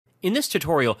In this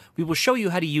tutorial, we will show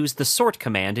you how to use the sort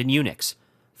command in Unix.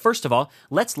 First of all,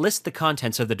 let's list the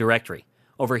contents of the directory.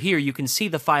 Over here, you can see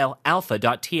the file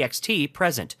alpha.txt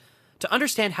present. To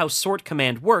understand how sort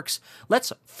command works,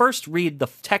 let's first read the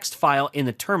text file in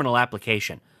the terminal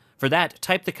application. For that,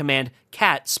 type the command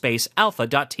cat space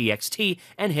alpha.txt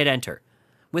and hit enter.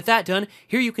 With that done,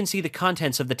 here you can see the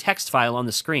contents of the text file on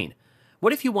the screen.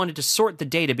 What if you wanted to sort the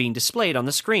data being displayed on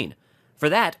the screen? For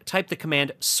that, type the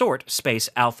command sort space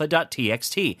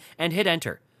alpha.txt and hit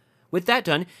enter. With that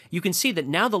done, you can see that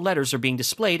now the letters are being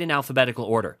displayed in alphabetical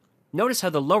order. Notice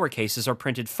how the lowercases are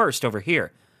printed first over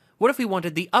here. What if we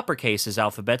wanted the uppercases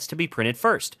alphabets to be printed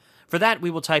first? For that,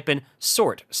 we will type in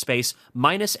sort space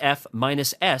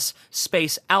 -f-s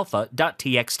space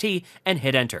alpha.txt and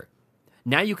hit enter.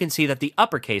 Now you can see that the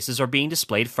uppercases are being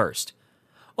displayed first.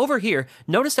 Over here,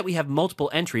 notice that we have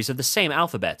multiple entries of the same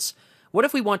alphabets. What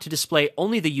if we want to display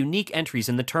only the unique entries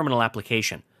in the terminal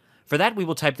application? For that, we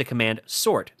will type the command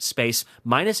sort space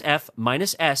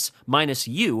 -f-s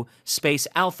 -u space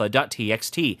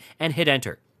alpha.txt and hit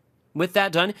enter. With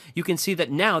that done, you can see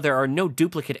that now there are no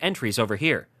duplicate entries over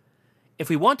here. If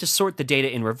we want to sort the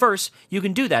data in reverse, you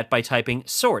can do that by typing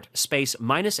sort space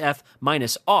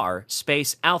 -f-r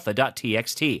space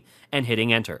alpha.txt and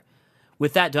hitting enter.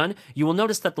 With that done, you will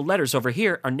notice that the letters over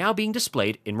here are now being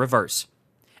displayed in reverse.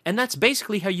 And that's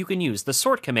basically how you can use the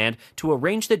sort command to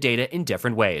arrange the data in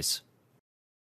different ways.